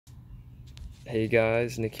Hey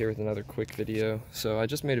guys, Nick here with another quick video. So I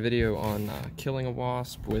just made a video on killing a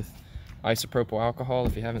wasp with isopropyl alcohol.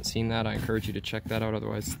 If you haven't seen that, I encourage you to check that out,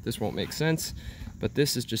 otherwise this won't make sense. But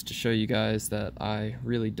this is just to show you guys that I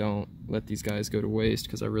really don't let these guys go to waste,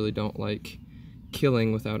 because I really don't like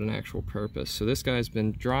killing without an actual purpose. So this guy's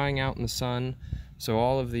been drying out in the sun, so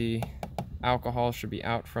all of the alcohol should be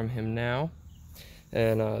out from him now.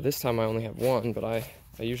 And this time I only have one, but I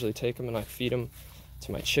usually take them and I feed them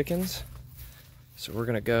to my chickens. So we're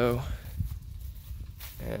gonna go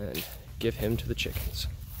and give him to the chickens.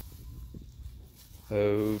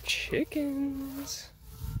 Oh, chickens.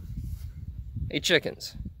 Hey,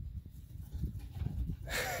 chickens.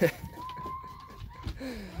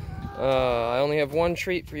 I only have one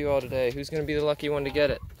treat for you all today. Who's gonna be the lucky one to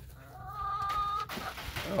get it?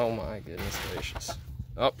 Oh my goodness gracious.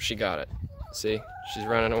 Oh, she got it. See, she's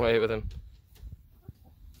running away with him.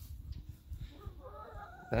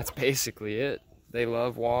 That's basically it. They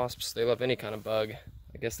love wasps. They love any kind of bug.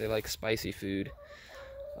 I guess they like spicy food.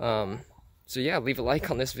 So yeah, leave a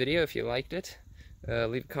like on this video if you liked it.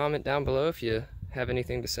 Leave a comment down below if you have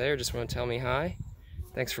anything to say or just want to tell me hi.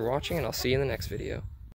 Thanks for watching, and I'll see you in the next video.